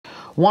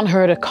Want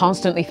her to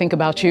constantly think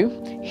about you?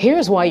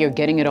 Here's why you're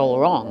getting it all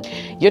wrong.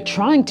 You're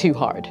trying too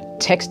hard,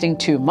 texting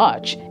too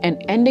much,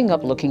 and ending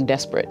up looking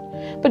desperate.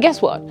 But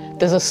guess what?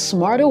 There's a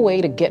smarter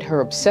way to get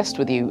her obsessed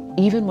with you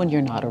even when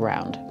you're not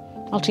around.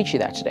 I'll teach you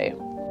that today.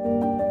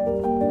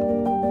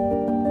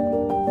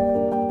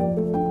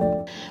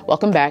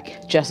 Welcome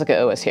back, Jessica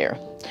Ois here.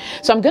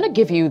 So I'm going to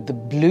give you the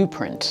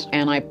blueprint,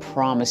 and I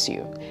promise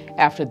you,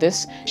 after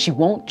this, she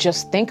won't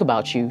just think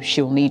about you,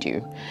 she'll need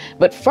you.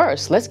 But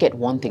first, let's get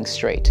one thing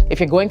straight. If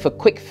you're going for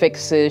quick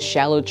fixes,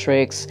 shallow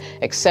tricks,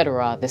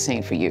 etc., this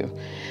ain't for you.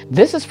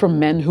 This is for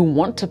men who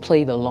want to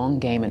play the long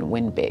game and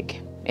win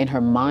big, in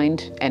her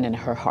mind and in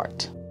her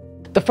heart.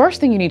 The first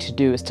thing you need to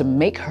do is to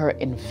make her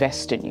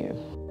invest in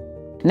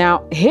you.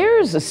 Now,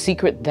 here's a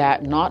secret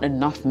that not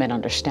enough men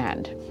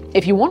understand.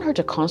 If you want her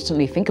to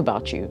constantly think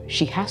about you,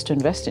 she has to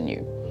invest in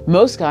you.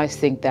 Most guys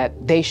think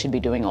that they should be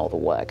doing all the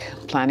work,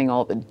 planning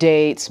all the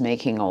dates,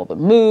 making all the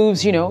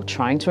moves,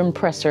 trying to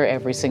impress her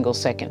every single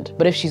second.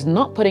 But if she's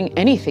not putting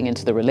anything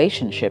into the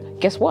relationship,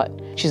 guess what?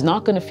 She's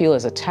not going to feel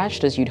as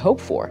attached as you'd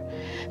hope for.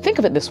 Think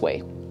of it this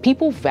way.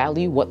 People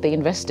value what they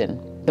invest in.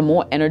 The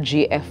more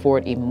energy,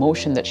 effort,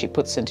 emotion that she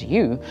puts into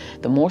you,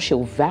 the more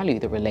she'll value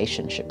the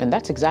relationship. And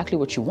that's exactly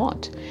what you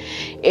want.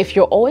 If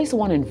you're always the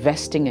one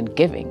investing and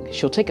giving,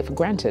 she'll take it for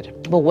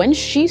granted. But when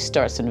she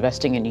starts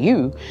investing in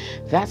you,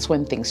 that's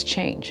when things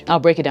change. I'll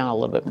break it down a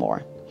little bit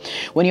more.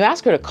 When you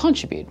ask her to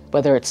contribute,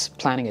 whether it's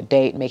planning a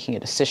date, making a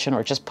decision,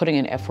 or just putting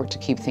in effort to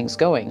keep things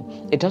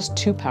going, it does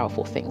two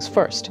powerful things.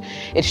 First,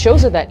 it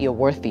shows her that you're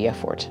worth the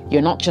effort.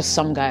 You're not just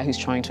some guy who's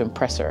trying to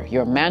impress her.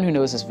 You're a man who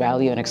knows his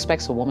value and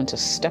expects a woman to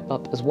step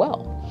up as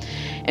well.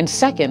 And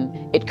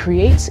second, it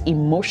creates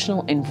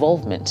emotional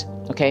involvement.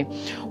 Okay?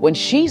 When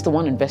she's the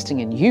one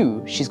investing in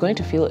you, she's going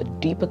to feel a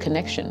deeper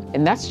connection.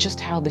 And that's just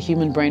how the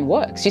human brain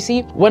works. You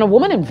see, when a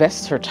woman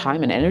invests her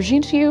time and energy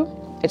into you,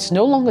 it's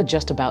no longer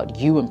just about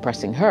you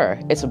impressing her.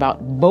 It's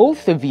about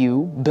both of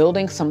you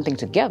building something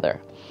together.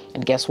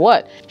 And guess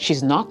what?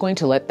 She's not going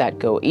to let that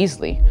go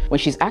easily. When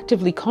she's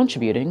actively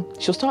contributing,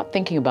 she'll start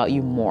thinking about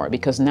you more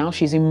because now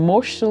she's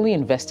emotionally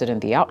invested in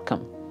the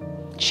outcome.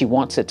 She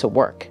wants it to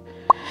work.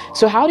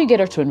 So how do you get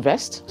her to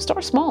invest?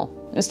 Start small.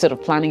 Instead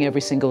of planning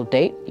every single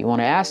date, you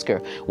want to ask her,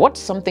 what's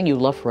something you'd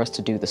love for us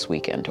to do this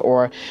weekend?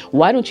 Or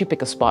why don't you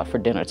pick a spot for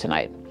dinner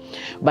tonight?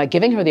 By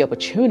giving her the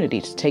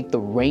opportunity to take the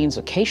reins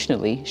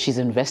occasionally, she's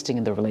investing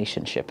in the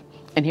relationship.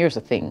 And here's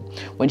the thing,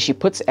 when she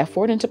puts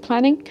effort into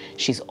planning,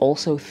 she's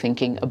also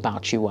thinking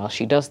about you while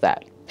she does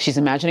that. She's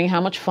imagining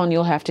how much fun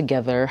you'll have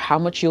together, how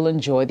much you'll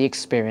enjoy the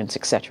experience,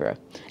 etc.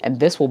 And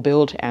this will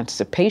build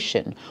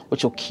anticipation,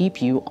 which will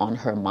keep you on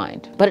her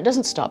mind. But it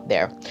doesn't stop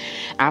there.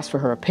 Ask for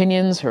her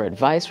opinions, her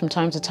advice from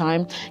time to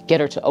time.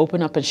 Get her to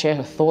open up and share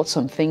her thoughts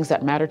on things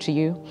that matter to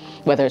you.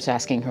 Whether it's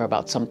asking her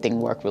about something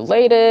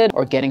work-related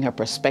or getting her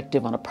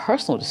perspective on a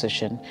personal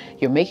decision,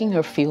 you're making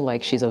her feel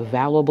like she's a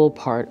valuable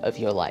part of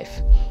your life.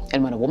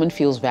 And when a woman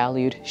feels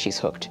valued, she's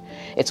hooked.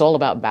 It's all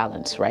about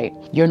balance, right?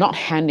 You're not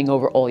handing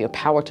over all your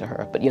power to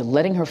her, but you're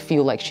letting her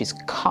feel like she's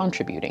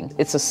contributing.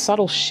 It's a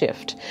subtle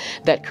shift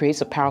that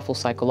creates a powerful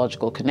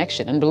psychological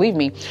connection. And believe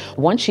me,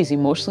 once she's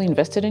emotionally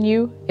invested in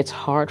you, it's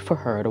hard for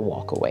her to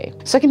walk away.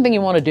 Second thing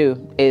you want to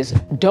do is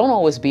don't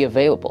always be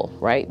available,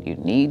 right? You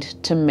need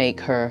to make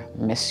her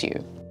miss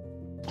you.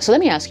 So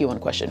let me ask you one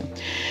question.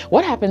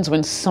 What happens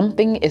when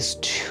something is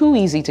too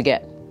easy to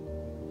get?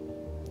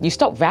 You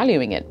stop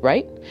valuing it,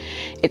 right?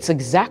 It's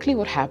exactly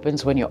what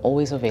happens when you're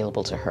always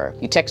available to her.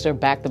 You text her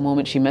back the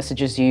moment she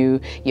messages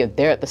you, you're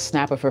there at the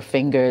snap of her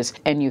fingers,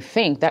 and you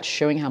think that's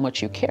showing how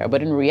much you care.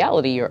 But in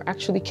reality, you're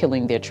actually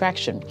killing the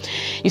attraction.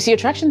 You see,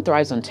 attraction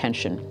thrives on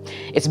tension.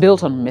 It's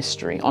built on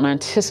mystery, on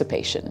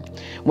anticipation.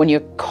 When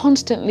you're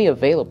constantly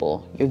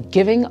available, you're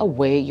giving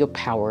away your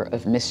power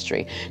of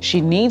mystery.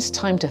 She needs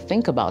time to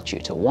think about you,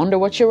 to wonder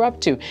what you're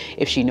up to.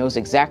 If she knows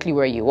exactly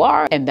where you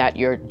are and that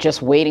you're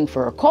just waiting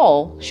for a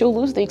call, she'll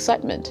lose the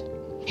excitement.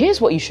 Here's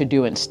what you should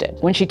do instead.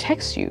 When she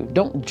texts you,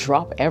 don't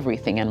drop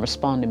everything and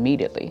respond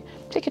immediately.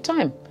 Take your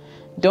time.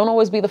 Don't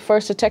always be the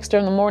first to text her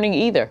in the morning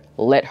either.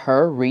 Let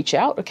her reach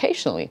out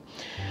occasionally.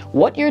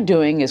 What you're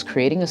doing is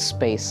creating a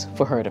space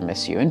for her to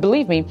miss you. And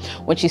believe me,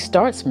 when she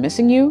starts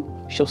missing you,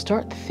 she'll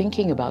start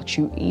thinking about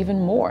you even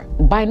more.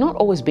 By not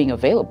always being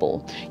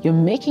available, you're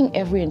making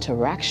every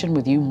interaction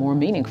with you more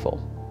meaningful.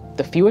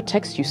 The fewer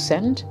texts you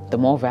send, the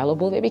more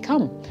valuable they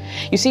become.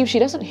 You see, if she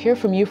doesn't hear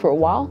from you for a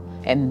while,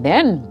 and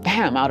then,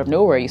 bam, out of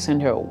nowhere, you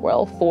send her a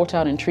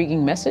well-thought-out,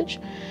 intriguing message,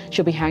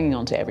 she'll be hanging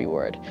on to every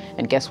word.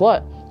 And guess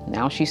what?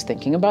 Now she's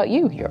thinking about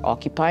you. You're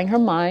occupying her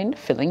mind,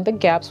 filling the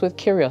gaps with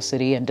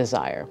curiosity and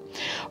desire.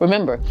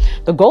 Remember,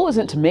 the goal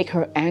isn't to make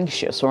her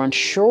anxious or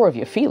unsure of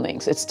your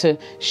feelings. It's to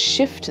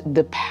shift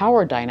the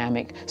power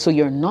dynamic so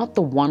you're not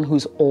the one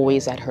who's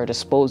always at her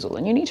disposal.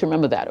 And you need to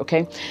remember that,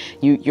 okay?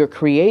 You're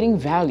creating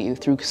value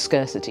through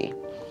scarcity.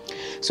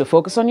 So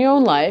focus on your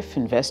own life,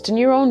 invest in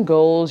your own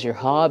goals, your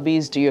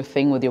hobbies, do your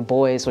thing with your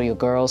boys or your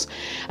girls.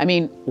 I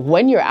mean,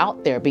 when you're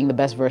out there being the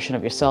best version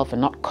of yourself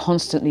and not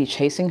constantly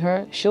chasing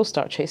her, she'll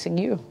start chasing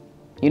you.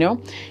 you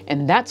know?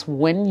 And that's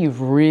when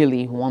you've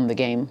really won the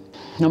game.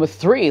 Number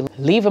 3,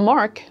 leave a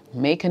mark,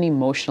 make an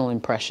emotional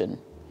impression.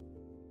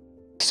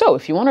 So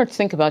if you want her to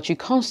think about you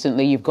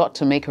constantly, you've got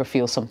to make her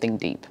feel something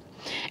deep.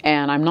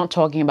 And I'm not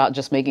talking about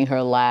just making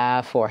her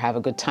laugh or have a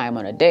good time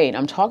on a date.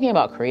 I'm talking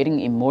about creating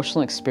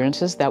emotional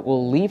experiences that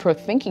will leave her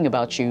thinking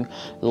about you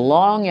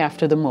long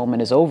after the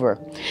moment is over.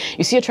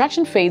 You see,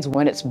 attraction fades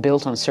when it's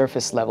built on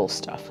surface level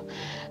stuff.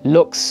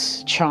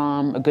 Looks,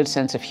 charm, a good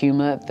sense of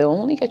humor, they'll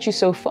only get you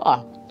so far.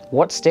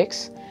 What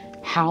sticks?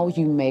 How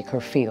you make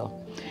her feel.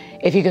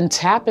 If you can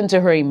tap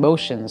into her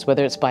emotions,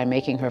 whether it's by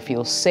making her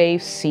feel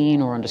safe, seen,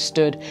 or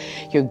understood,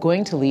 you're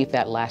going to leave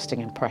that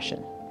lasting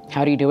impression.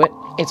 How do you do it?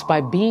 It's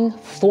by being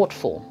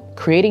thoughtful,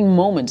 creating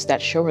moments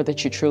that show her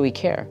that you truly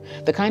care.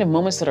 The kind of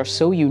moments that are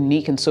so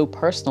unique and so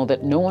personal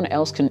that no one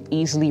else can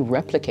easily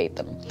replicate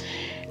them.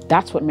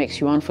 That's what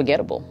makes you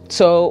unforgettable.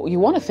 So you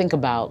want to think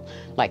about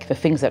like the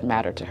things that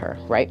matter to her,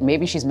 right?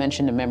 Maybe she's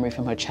mentioned a memory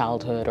from her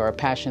childhood or a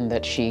passion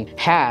that she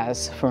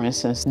has, for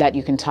instance, that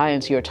you can tie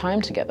into your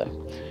time together.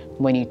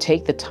 When you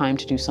take the time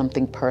to do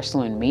something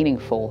personal and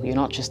meaningful, you're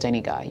not just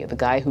any guy. You're the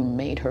guy who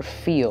made her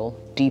feel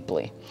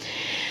deeply.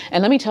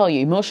 And let me tell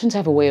you, emotions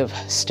have a way of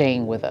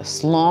staying with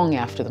us long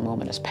after the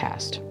moment has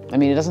passed. I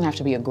mean, it doesn't have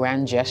to be a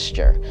grand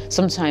gesture.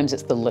 Sometimes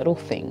it's the little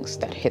things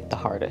that hit the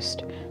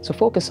hardest. So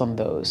focus on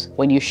those.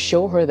 When you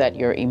show her that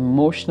you're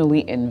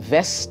emotionally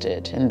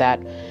invested and that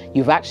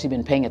you've actually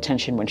been paying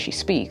attention when she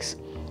speaks,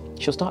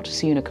 she'll start to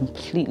see you in a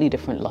completely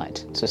different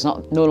light. So it's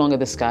no longer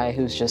this guy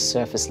who's just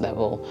surface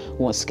level,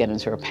 who wants to get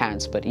into her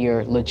pants, but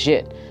you're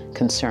legit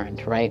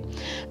concerned, right?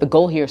 The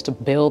goal here is to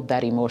build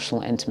that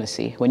emotional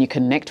intimacy. When you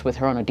connect with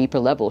her on a deeper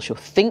level, she'll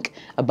think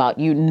about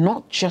you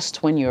not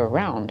just when you're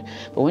around,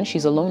 but when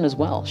she's alone as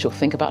well. She'll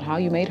think about how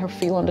you made her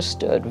feel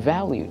understood,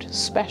 valued,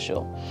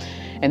 special.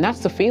 And that's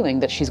the feeling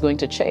that she's going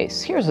to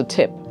chase. Here's a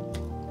tip.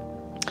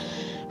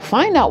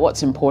 Find out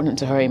what's important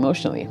to her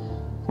emotionally.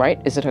 Right?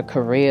 Is it her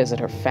career? Is it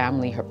her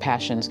family, her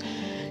passions?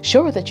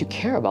 Show her that you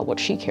care about what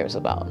she cares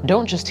about.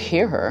 Don't just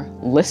hear her,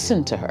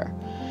 listen to her.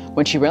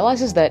 When she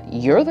realizes that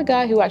you're the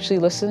guy who actually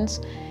listens,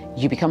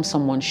 you become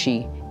someone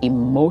she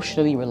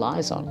emotionally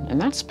relies on. And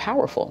that's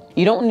powerful.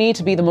 You don't need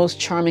to be the most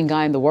charming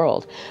guy in the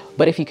world,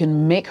 but if you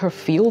can make her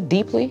feel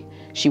deeply,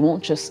 she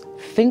won't just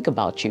think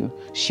about you,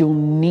 she'll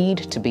need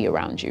to be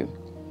around you.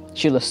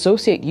 She'll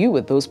associate you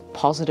with those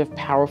positive,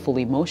 powerful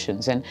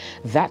emotions, and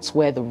that's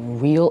where the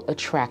real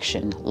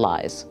attraction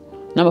lies.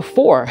 Number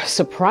 4,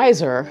 surprise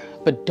her,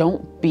 but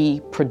don't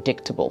be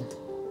predictable.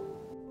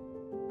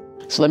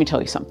 So let me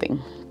tell you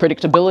something.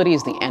 Predictability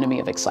is the enemy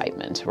of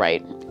excitement,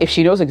 right? If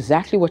she knows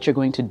exactly what you're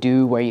going to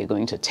do, where you're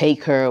going to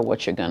take her,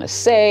 what you're going to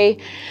say,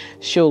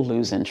 she'll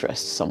lose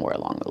interest somewhere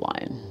along the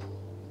line,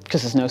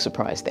 because there's no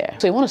surprise there.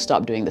 So you want to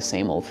stop doing the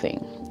same old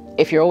thing.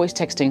 If you're always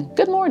texting,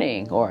 good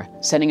morning, or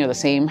sending her the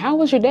same, how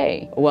was your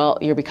day? Well,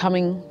 you're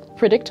becoming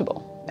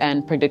predictable.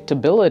 And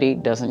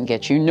predictability doesn't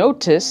get you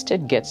noticed,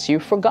 it gets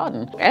you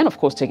forgotten. And of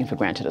course, taken for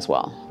granted as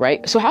well,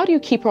 right? So how do you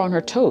keep her on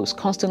her toes,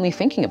 constantly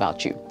thinking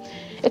about you?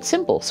 It's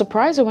simple.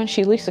 Surprise her when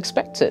she least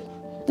expects it.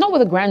 Not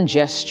with a grand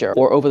gesture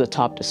or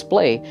over-the-top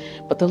display,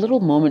 but the little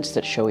moments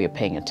that show you're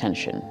paying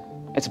attention.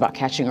 It's about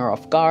catching her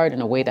off guard in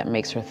a way that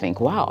makes her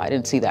think, wow, I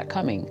didn't see that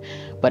coming.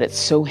 But it's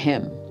so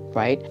him.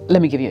 Right?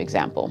 Let me give you an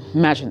example.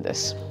 Imagine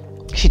this.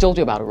 She told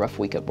you about a rough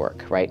week at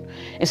work, right?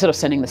 Instead of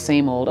sending the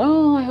same old,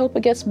 oh, I hope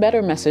it gets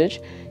better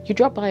message, you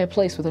drop by a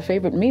place with a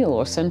favorite meal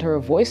or send her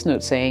a voice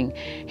note saying,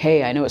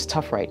 hey, I know it's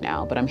tough right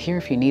now, but I'm here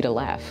if you need a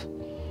laugh.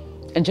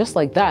 And just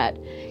like that,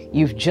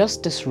 you've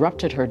just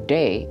disrupted her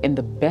day in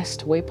the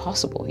best way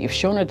possible. You've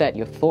shown her that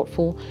you're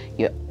thoughtful,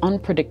 you're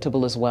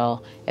unpredictable as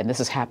well, and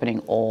this is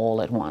happening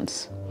all at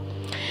once.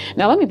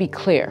 Now, let me be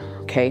clear,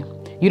 okay?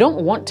 You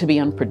don't want to be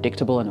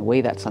unpredictable in a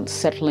way that's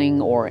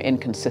unsettling or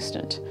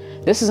inconsistent.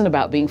 This isn't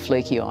about being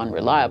flaky or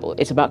unreliable.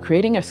 It's about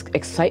creating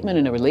excitement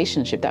in a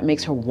relationship that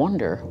makes her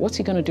wonder, what's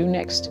he gonna do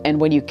next?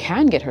 And when you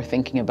can get her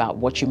thinking about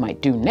what you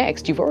might do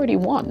next, you've already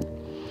won.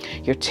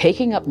 You're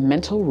taking up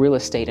mental real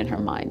estate in her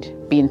mind.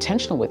 Be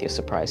intentional with your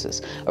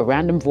surprises. A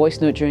random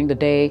voice note during the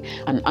day,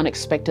 an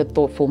unexpected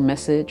thoughtful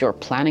message, or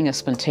planning a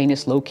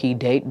spontaneous low-key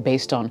date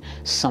based on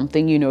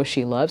something you know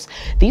she loves.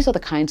 These are the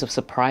kinds of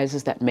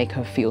surprises that make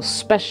her feel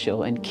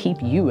special and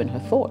keep you in her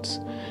thoughts.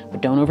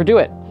 But don't overdo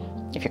it.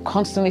 If you're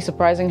constantly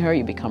surprising her,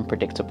 you become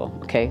predictable,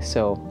 okay?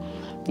 So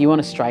you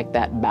want to strike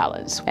that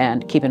balance.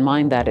 And keep in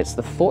mind that it's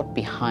the thought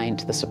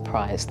behind the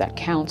surprise that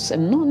counts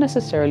and not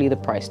necessarily the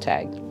price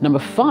tag. Number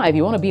 5,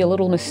 you want to be a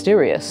little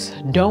mysterious.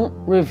 Don't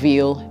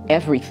reveal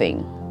everything.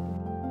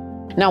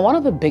 Now, one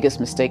of the biggest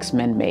mistakes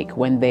men make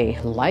when they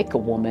like a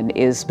woman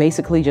is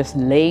basically just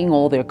laying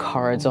all their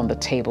cards on the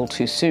table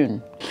too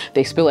soon.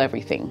 They spill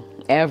everything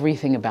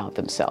about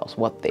themselves,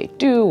 what they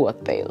do,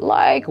 what they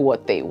like,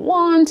 what they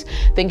want,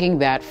 thinking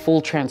that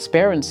full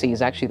transparency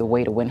is actually the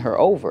way to win her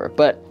over.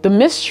 But the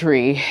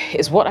mystery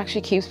is what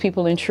actually keeps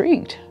people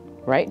intrigued,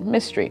 right?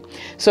 Mystery.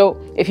 So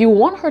if you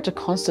want her to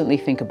constantly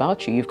think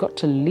about you, you've got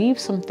to leave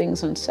some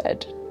things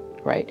unsaid.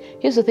 right?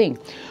 Here's the thing.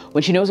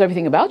 When she knows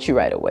everything about you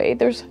right away,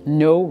 there's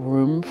no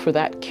room for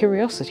that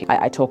curiosity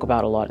I talk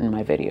about a lot in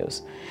my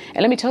videos.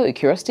 And let me tell you,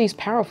 curiosity is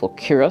powerful.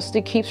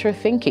 Curiosity keeps her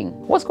thinking.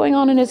 What's going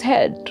on in his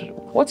head?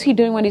 What's he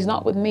doing when he's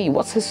not with me?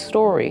 What's his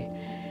story?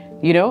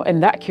 You know,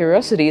 and that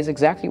curiosity is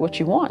exactly what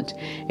you want.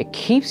 It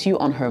keeps you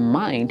on her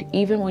mind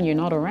even when you're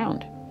not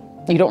around.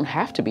 You don't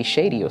have to be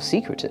shady or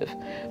secretive,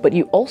 but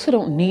you also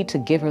don't need to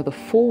give her the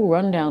full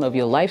rundown of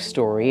your life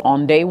story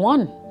on day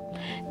one.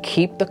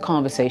 Keep the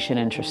conversation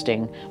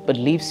interesting, but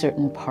leave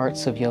certain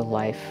parts of your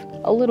life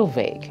a little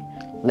vague.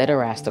 Let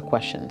her ask the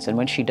questions, and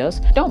when she does,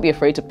 don't be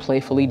afraid to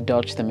playfully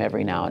dodge them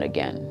every now and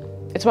again.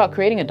 It's about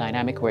creating a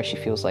dynamic where she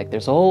feels like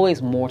there's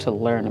always more to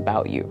learn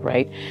about you,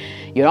 right?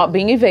 You're not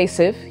being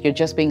evasive, you're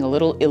just being a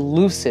little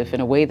elusive in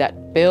a way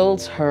that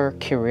builds her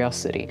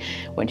curiosity.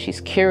 When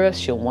she's curious,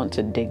 she'll want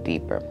to dig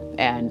deeper.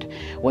 And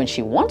when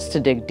she wants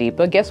to dig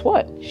deeper, guess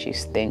what?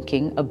 She's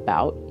thinking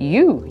about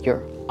you.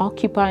 You're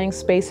occupying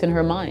space in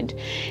her mind.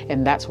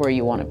 And that's where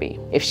you want to be.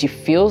 If she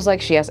feels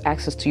like she has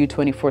access to you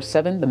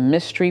 24/7, the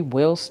mystery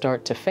will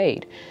start to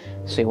fade.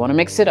 So you want to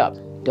mix it up.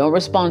 Don't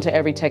respond to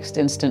every text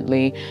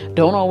instantly.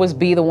 Don't always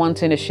be the one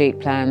to initiate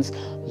plans.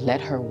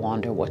 Let her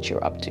wonder what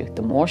you're up to.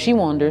 The more she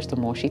wonders, the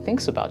more she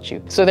thinks about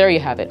you. So there you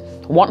have it.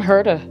 Want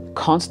her to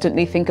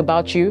constantly think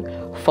about you?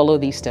 Follow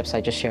these steps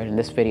I just shared in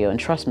this video, and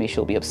trust me,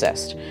 she'll be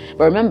obsessed.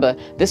 But remember,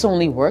 this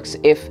only works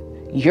if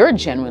you're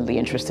genuinely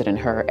interested in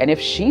her and if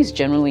she's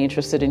genuinely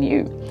interested in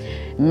you.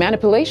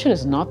 Manipulation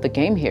is not the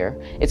game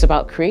here. It's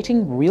about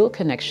creating real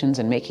connections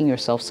and making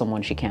yourself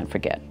someone she can't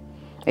forget.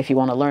 If you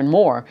want to learn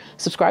more,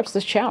 subscribe to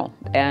this channel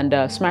and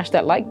smash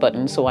that like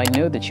button so I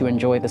know that you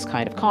enjoy this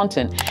kind of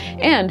content,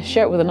 and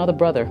share it with another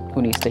brother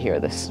who needs to hear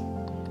this.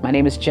 My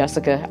name is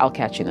Jessica. I'll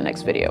catch you in the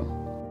next video.